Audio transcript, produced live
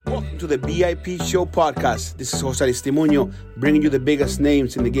to the VIP Show podcast. This is Jose Aristimuño, bringing you the biggest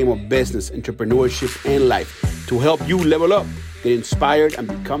names in the game of business, entrepreneurship, and life to help you level up, get inspired, and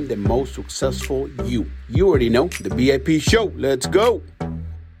become the most successful you. You already know, the VIP Show. Let's go.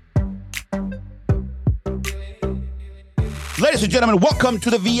 Ladies and gentlemen, welcome to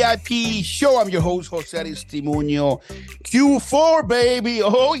the VIP Show. I'm your host, Jose Aristimuño. Q4, baby.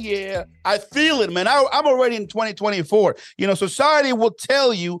 Oh, yeah. I feel it, man. I'm already in 2024. You know, society will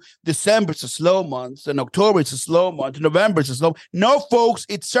tell you December is a slow month, and October is a slow month, and November is a slow. No, folks,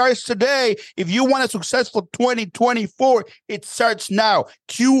 it starts today. If you want a successful 2024, it starts now.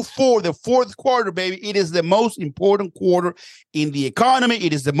 Q4, the fourth quarter, baby. It is the most important quarter in the economy.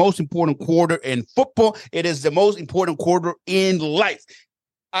 It is the most important quarter in football. It is the most important quarter in life.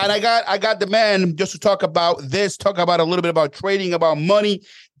 And I got the man just to talk about this, talk about a little bit about trading, about money.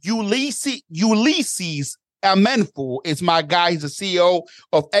 Ulysses Amanfu is my guy. He's the CEO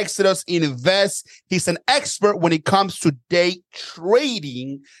of Exodus Invest. He's an expert when it comes to day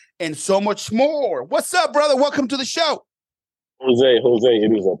trading and so much more. What's up, brother? Welcome to the show. Jose,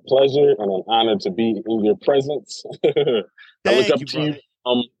 it is a pleasure and an honor to be in your presence. I look up to you.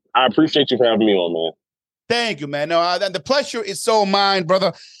 I appreciate you for having me on, man. Thank you, man. No, the pleasure is so mine,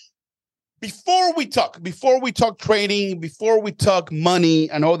 brother. Before we talk trading, before we talk money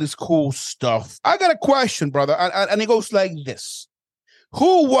and all this cool stuff, I got a question, brother, and it goes like this.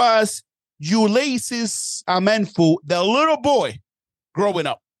 Who was Ulysses Amanfu, the little boy, growing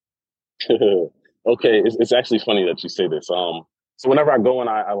up? Okay, it's actually funny that you say this. So whenever I go and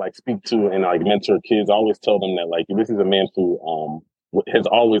I like speak to and like mentor kids, I always tell them that like Ulysses Amanfu has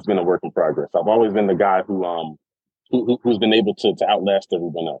always been a work in progress. I've always been the guy who's been able to outlast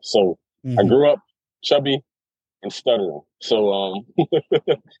everyone else. So I grew up chubby and stuttering. So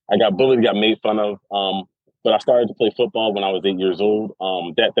I got bullied, got made fun of. But I started to play football when I was 8 years old.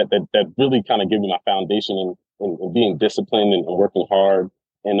 That really kind of gave me my foundation in being disciplined and working hard.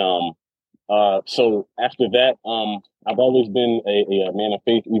 And so after that, I've always been a man of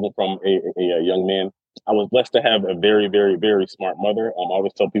faith, even from a young man. I was blessed to have a very, very, very smart mother. I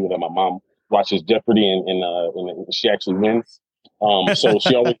always tell people that my mom watches Jeopardy and she actually wins. So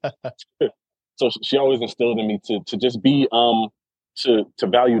she always instilled in me to just be to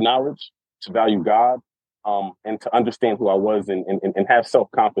value knowledge, to value God, and to understand who I was and have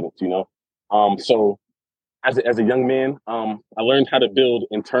self-confidence, you know. So as a young man, I learned how to build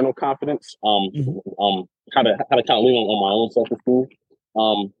internal confidence, how to kind of lean on my own self-esteem.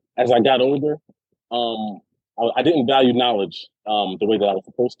 As I got older, I didn't value knowledge the way that I was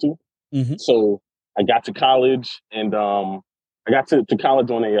supposed to. So I got to college, and I got to college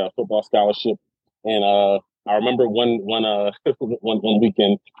on a football scholarship. And I remember one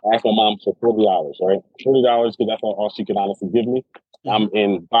weekend, I asked my mom for $40, right? $40 because that's all she could honestly give me. And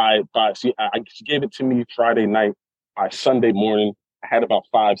she gave it to me Friday night. By Sunday morning, I had about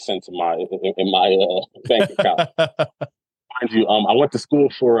 5 cents in my bank account. Mind you, I went to school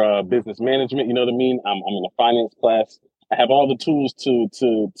for business management. You know what I mean? I'm in a finance class. I have all the tools to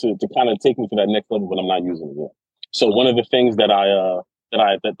kind of take me to that next level, but I'm not using it yet. So one of the things that I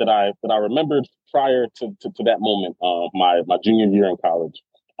remembered prior to that moment, my junior year in college,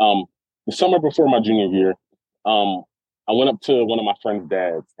 the summer before my junior year, I went up to one of my friend's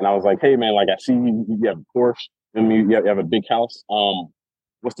dads, and I was like, "Hey, man, like I see you have a Porsche, and you have a big house.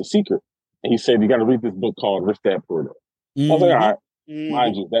 What's the secret?" And he said, "You got to read this book called Rich Dad Poor Dad." I was like, "All right."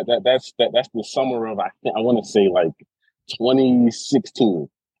 Mind you, that's the summer of I want to say like 2016.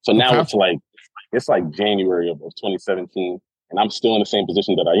 So now it's like January of 2017, and I'm still in the same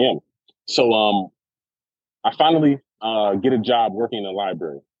position that I am. So I finally get a job working in a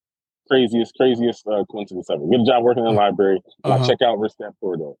library. Craziest coincidence ever. Get a job working in a library, and I check out Rich Dad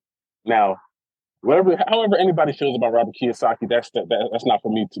Poor Dad. Now, however anybody feels about Robert Kiyosaki, that's not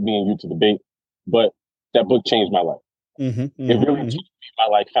for me and you to debate. But that book changed my life. It really changed my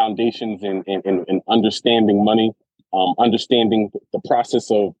like foundations in understanding money, understanding the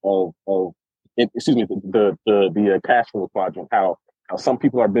process of the cash flow quadrant. How some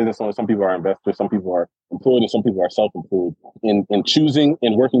people are business owners, some people are investors, some people are employed, and some people are self-employed. In choosing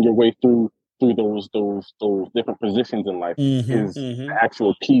and working your way through those different positions in life is the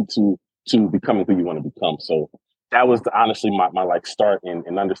actual key to becoming who you want to become. So that was honestly my like start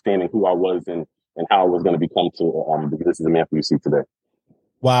in understanding who I was and how I was going to become to this is the man you see today.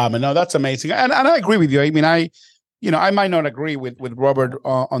 Wow, man, no, that's amazing, and I agree with you. I mean, I might not agree with Robert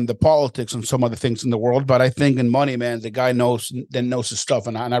on the politics and some of the things in the world, but I think in money, man, the guy knows his stuff,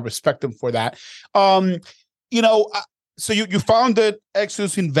 and I respect him for that. So you founded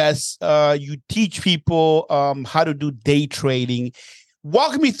Exodus Invest. You teach people how to do day trading.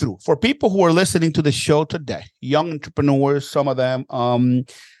 Walk me through for people who are listening to the show today, young entrepreneurs, some of them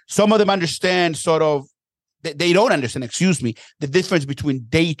understand sort of, they don't understand, excuse me, the difference between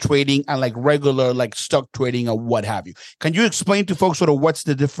day trading and like regular like stock trading or what have you. Can you explain to folks sort of what's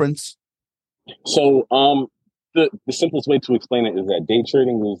the difference? So the simplest way to explain it is that day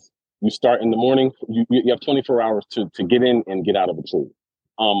trading is you start in the morning, you have 24 hours to get in and get out of a trade.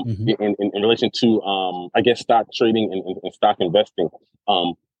 In relation to I guess stock trading and stock investing,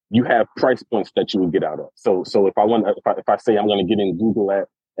 you have price points that you would get out of. So if I say I'm going to get in Google at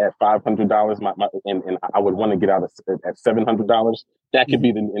 $500, and I would want to get out at $700, that could be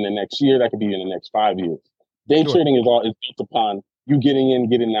in the next year, that could be in the next 5 years. Day trading is built upon you getting in,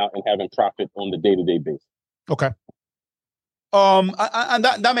 getting out, and having profit on the day-to-day basis. Okay. And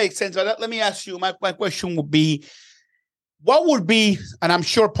that makes sense. But let me ask you, my question would be, what would be, and I'm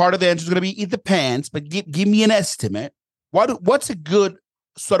sure part of the answer is going to be, it depends, but give me an estimate. What's a good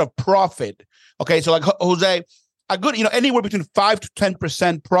sort of profit? Okay, so like Jose, a good, anywhere between 5 to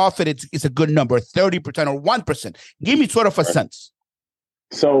 10% profit, it's a good number, 30% or 1%. Give me sort of a sense.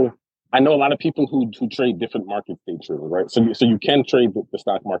 So I know a lot of people who trade different markets day trading, right? So you can trade the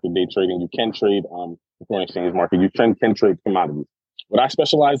stock market day trading. You can trade the foreign exchange market. You can trade commodities. What I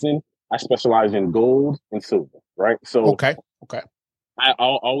specialize in gold and silver, right? So okay.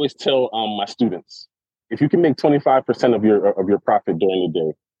 I'll always tell my students, if you can make 25% of your profit during the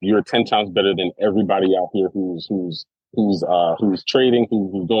day, you're 10 times better than everybody out here who's trading,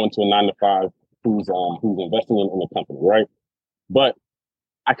 who's going to a 9 to 5, who's investing in a company, right? But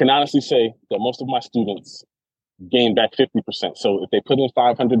I can honestly say that most of my students gain back 50%. So if they put in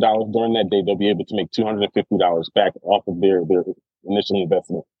 $500 during that day, they'll be able to make $250 back off of their initial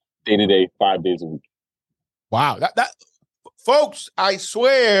investment day to day, 5 days a week. Wow. That folks, I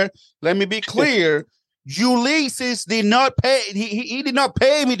swear, let me be clear. Ulysses did not pay. He did not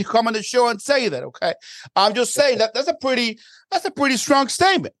pay me to come on the show and say that. Okay. I'm just saying that's a pretty strong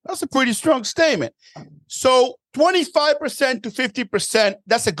statement. That's a pretty strong statement. So 25% to 50%,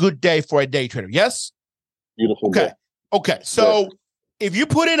 that's a good day for a day trader. Yes. Beautiful. Okay. Day. Okay. So if you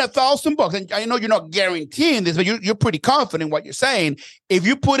put in $1,000, and I know you're not guaranteeing this, but you're pretty confident in what you're saying. If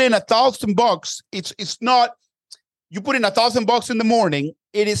you put in $1,000, it's not, you put in $1,000 in the morning,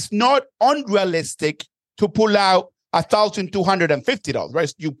 it is not unrealistic to pull out $1,250,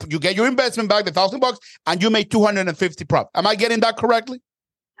 right? You get your investment back, the $1,000, and you make $250 profit. Am I getting that correctly?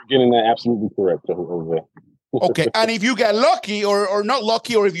 You're getting that absolutely correct, Jose. Okay, and if you get lucky or not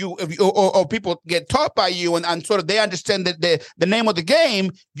lucky, or if people get taught by you and sort of they understand that the name of the game,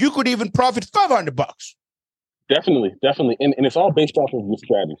 you could even profit $500. Definitely, and it's all based off of your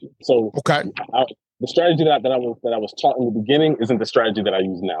strategy. So okay. The strategy that I was taught in the beginning isn't the strategy that I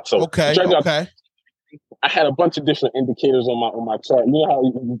use now. So okay. I had a bunch of different indicators on my chart. You know how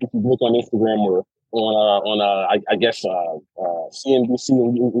if you look on Instagram or on I guess CNBC,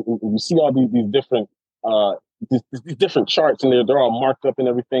 and you see all these different these different charts, and they're all marked up and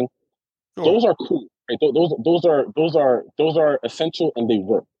everything. Sure. Those are cool. Right? Those are essential, and they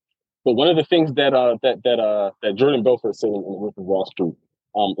work. But one of the things that Jordan Belfort said in Wolf of Wall Street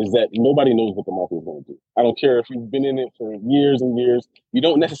is that nobody knows what the market is going to do. I don't care if you've been in it for years and years. You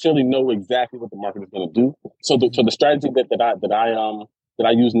don't necessarily know exactly what the market is going to do. So the strategy that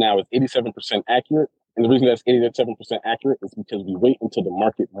I use now is 87% accurate. And the reason that's 87% accurate is because we wait until the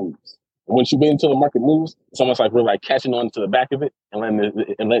market moves. And once you wait until the market moves, it's almost like we're like catching on to the back of it and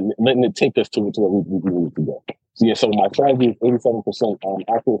letting it take us to where we need to go. So yeah, so my strategy is 87%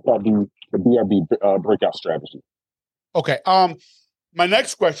 accurate. Probably the BRB breakout strategy. Okay. My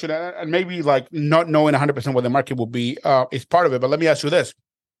next question, and maybe like not knowing 100% what the market will be, is part of it. But let me ask you this,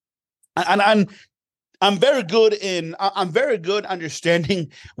 and I'm very good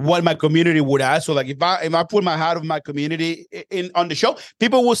understanding what my community would ask. So like if I put my hat of my community on the show,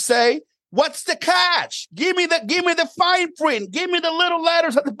 people will say, "What's the catch? Give me the fine print. Give me the little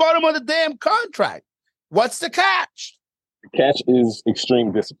letters at the bottom of the damn contract. What's the catch?" The catch is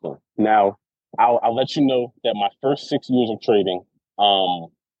extreme discipline. Now, I'll let you know that my first 6 years of trading,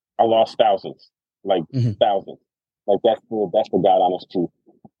 I lost thousands. Thousands. Like that's the God honest truth.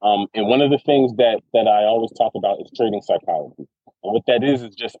 And one of the things that I always talk about is trading psychology. And what that is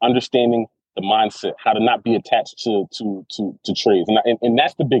just understanding the mindset, how to not be attached to trades. And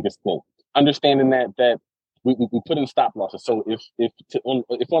that's the biggest thing. Understanding that we put in stop losses. So if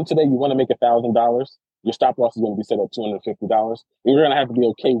on today you want to make $1,000, your stop loss is going to be set at $250. You're going to have to be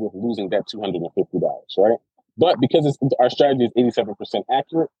okay with losing that $250, right? But because our strategy is 87%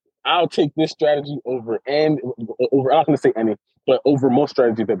 accurate, I'll take this strategy over I'm not going to say any, but over most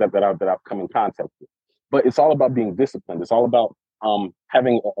strategies that I've come in contact with. But it's all about being disciplined. It's all about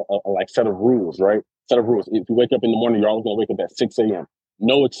having a like set of rules, right? Set of rules. If you wake up in the morning, you're always going to wake up at 6 a.m.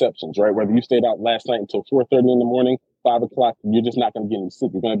 No exceptions, right? Whether you stayed out last night until 4:30 in the morning, 5 o'clock, you're just not going to get any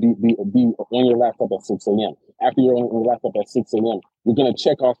sleep. You're going to be on your laptop at 6 a.m. After you're on your laptop at 6 a.m., you're going to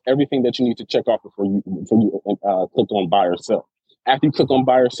check off everything that you need to check off before you click on buy or sell. After you click on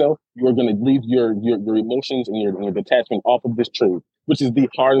buy or sell, you are going to leave your emotions and your detachment off of this trade, which is the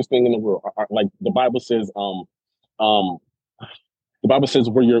hardest thing in the world. Like the Bible says, um, the Bible says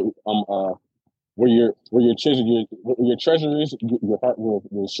where your treasure is, your heart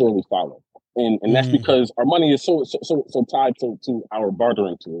will surely follow. And that's because our money is so tied to our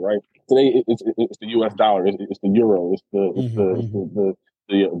bartering tool, right? Today it's the U.S. dollar, it's the euro, it's the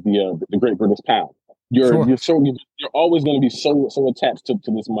Great British pound. You're always going to be so attached to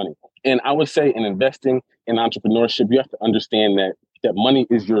this money. And I would say in investing in entrepreneurship, you have to understand that money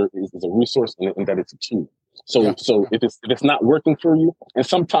is a resource and that it's a tool. So if it's not working for you, and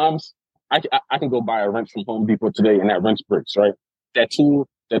sometimes I can go buy a wrench from Home Depot today and that wrench breaks, right? That tool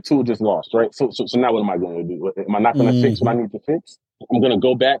just lost, right? So now what am I going to do? Am I not going to fix what I need to fix? I'm going to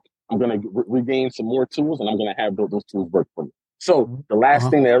go back. I'm going to regain some more tools, and I'm going to have those tools work for me. So the last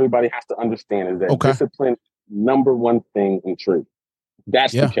thing that everybody has to understand is that discipline, number one thing in trade.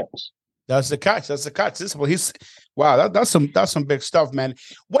 That's the catch. That's the catch. That's the catch. That's some big stuff, man.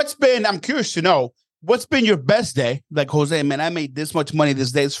 I'm curious to know, what's been your best day? Like, Jose, man, I made this much money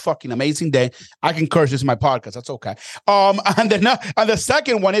this day. It's fucking amazing day. I can curse, this is my podcast. That's okay. And the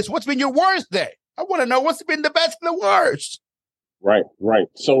second one is, what's been your worst day? I want to know what's been the best and the worst. Right.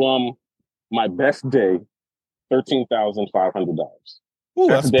 So, my best day, $13,500. Ooh,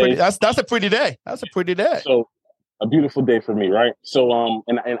 that's a pretty day. That's a pretty day. So, a beautiful day for me, right? So,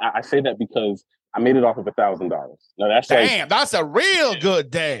 and I say that because I made it off of $1,000. Now that's a real good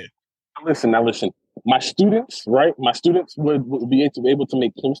day. Now listen. My students, right? My students would be able to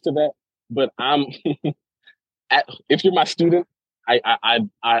make close to that, but if you're my student, I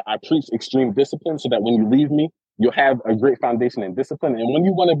preach extreme discipline so that when you leave me, you'll have a great foundation in discipline. And when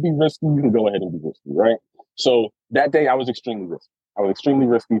you want to be risky, you can go ahead and be risky, right? So that day I was extremely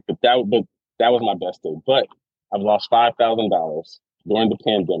risky. But that was my best day. But I've lost $5,000 during the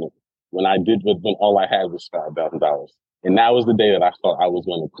pandemic when all I had was $5,000. And that was the day that I thought I was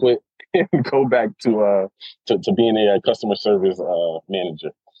going to quit and go back to being a customer service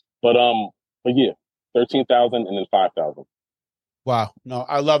manager. But yeah, 13,000 and then 5,000. Wow, no,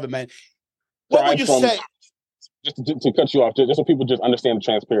 I love it, man. What would you say? Just to cut you off, just so people just understand the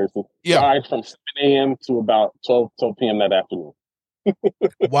transparency. Yeah, tried from 7 a.m. to about 12 p.m. that afternoon.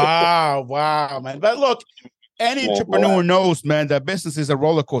 Wow, man. But look, any entrepreneur knows, man, that business is a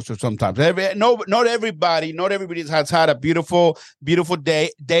roller coaster sometimes. Not everybody has had a beautiful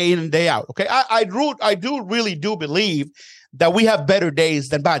day in and day out. Okay. I really do believe that we have better days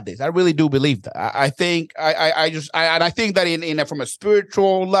than bad days. I really do believe that. I think that from a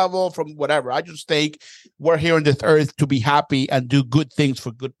spiritual level, from whatever, I just think we're here on this earth to be happy and do good things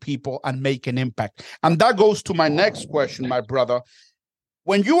for good people and make an impact. And that goes to my next question, my brother.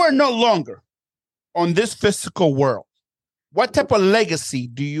 When you are no longer on this physical world, what type of legacy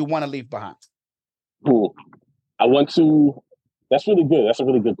do you want to leave behind? Cool. That's really good. That's a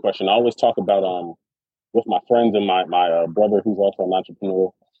really good question. I always talk about, with my friends and my brother, who's also an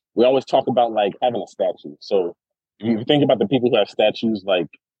entrepreneur, we always talk about like having a statue. So if you think about the people who have statues, like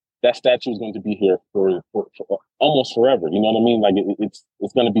that statue is going to be here for almost forever. You know what I mean? Like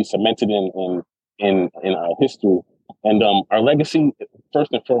it's going to be cemented in history. And our legacy,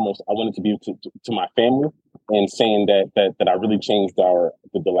 first and foremost, I wanted to be to my family and saying that I really changed the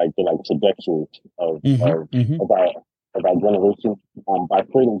trajectory of our generation by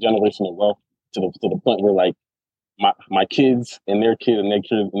creating generational wealth to the point where like my kids and their kids and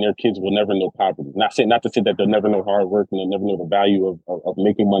their kids will never know poverty. Not to say that they'll never know hard work and they'll never know the value of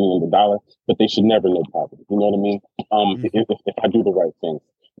making money in the dollar, but they should never know poverty. You know what I mean? If I do the right things.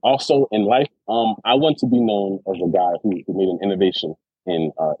 Also in life, I want to be known as a guy who made an innovation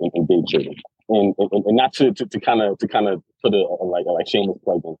in day trading, and not to kind of put a shameless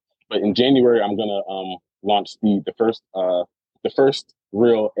plug in, but in January I'm gonna launch the first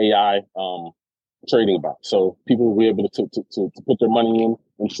real AI trading bot. So people will be able to put their money in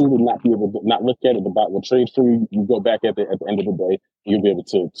and truly not be able to not look at it. The bot will trade for you. You go back at the end of the day, and you'll be able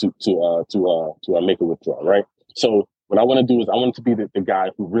to make a withdrawal, right? So what I want to do is I want to be the guy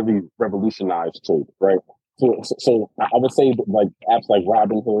who really revolutionized trade, right? So I would say that like apps like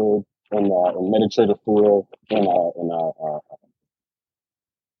Robinhood and MetaTrader 4 and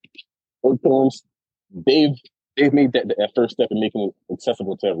Bitcoins, they've made that first step in making it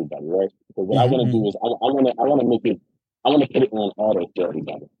accessible to everybody, right? So what I want to do is I want to make it I want to put it on auto for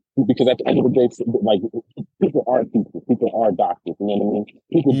everybody. Because at the end of the day, like people are teachers, people are doctors. You know what I mean?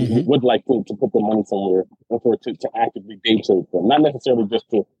 People would like to put their money somewhere and for it to actively day trade them, not necessarily just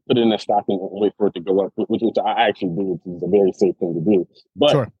to put it in a stock and wait for it to go up, which I actually do, which is a very safe thing to do.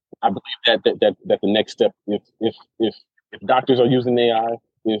 But sure. I believe that the next step, if doctors are using AI,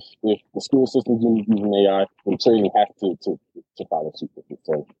 if the school system's using AI, then trading has to follow suit with it.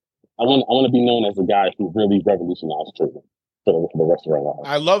 So I want to be known as the guy who really revolutionized trading for the rest of our lives.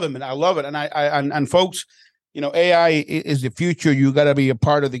 I love it, man. I love it. And and folks, AI is the future. You got to be a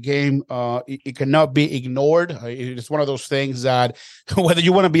part of the game. It cannot be ignored. It's one of those things that whether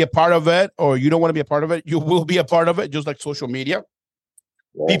you want to be a part of it or you don't want to be a part of it, you will be a part of it, just like social media.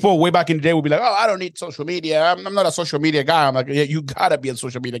 Yeah. People way back in the day would be like, oh, I don't need social media. I'm not a social media guy. I'm like, yeah, you got to be a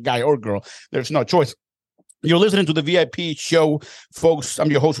social media guy or girl. There's no choice. You're listening to the VIP show, folks. I'm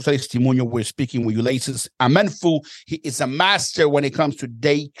your host, Ulysses Amanfu. We're speaking with Ulysses Amanfu. He is a master when it comes to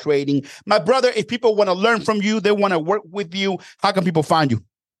day trading. My brother, if people want to learn from you, they want to work with you, how can people find you?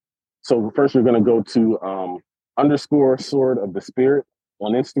 So first, you're going to go to _ Sword of the Spirit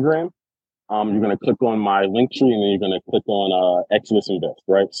on Instagram. You're going to click on my link tree, and then you're going to click on Exodus Invest,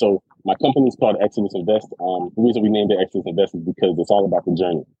 right? So my company is called Exodus Invest. The reason we named it Exodus Invest is because it's all about the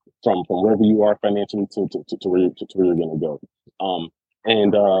journey from wherever you are financially to where you're going to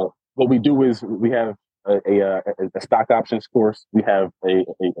go. What we do is we have a stock options course. We have a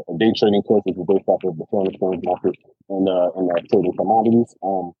day trading course, which is based off of the foreign exchange market and trading commodities.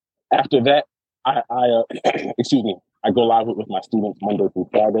 After that, I I go live with my students Monday through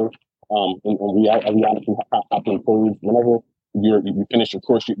Friday. And we honestly hop in codes. Whenever you finish your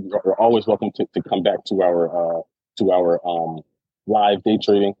course, you're always welcome to come back to our live day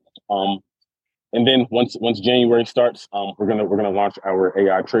trading. And then once January starts, we're gonna launch our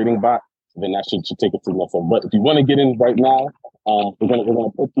AI trading bot. Then that should take it to the next level. But if you want to get in right now, we're gonna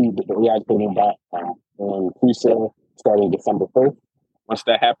put the AI trading bot on pre-sale starting December 1st. Once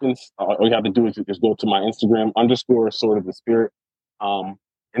that happens, all you have to do is just go to my Instagram _ Sword of the Spirit, and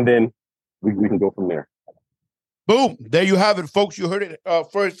then we can go from there. Boom. There you have it, folks. You heard it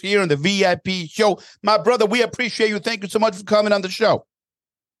first here on the VIP show. My brother, we appreciate you. Thank you so much for coming on the show.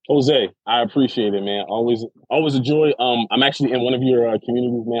 Jose, I appreciate it, man. Always a joy. I'm actually in one of your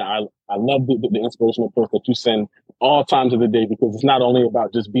communities, man. I love the inspirational posts that you send all times of the day, because it's not only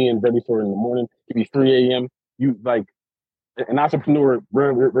about just being ready for it in the morning. It could be 3 a.m. You like an entrepreneur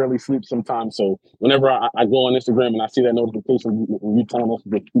rarely sleeps sometimes. So whenever I go on Instagram and I see that notification, you telling us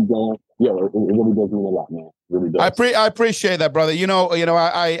to keep going, it really does mean a lot, man. It really does. I appreciate that, brother.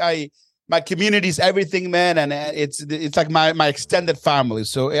 I my community is everything, man, and it's like my extended family.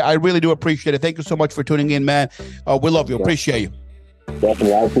 So I really do appreciate it. Thank you so much for tuning in, man. We love you. Appreciate you.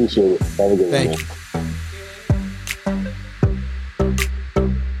 Definitely, I appreciate it. Have a good one. Thank you.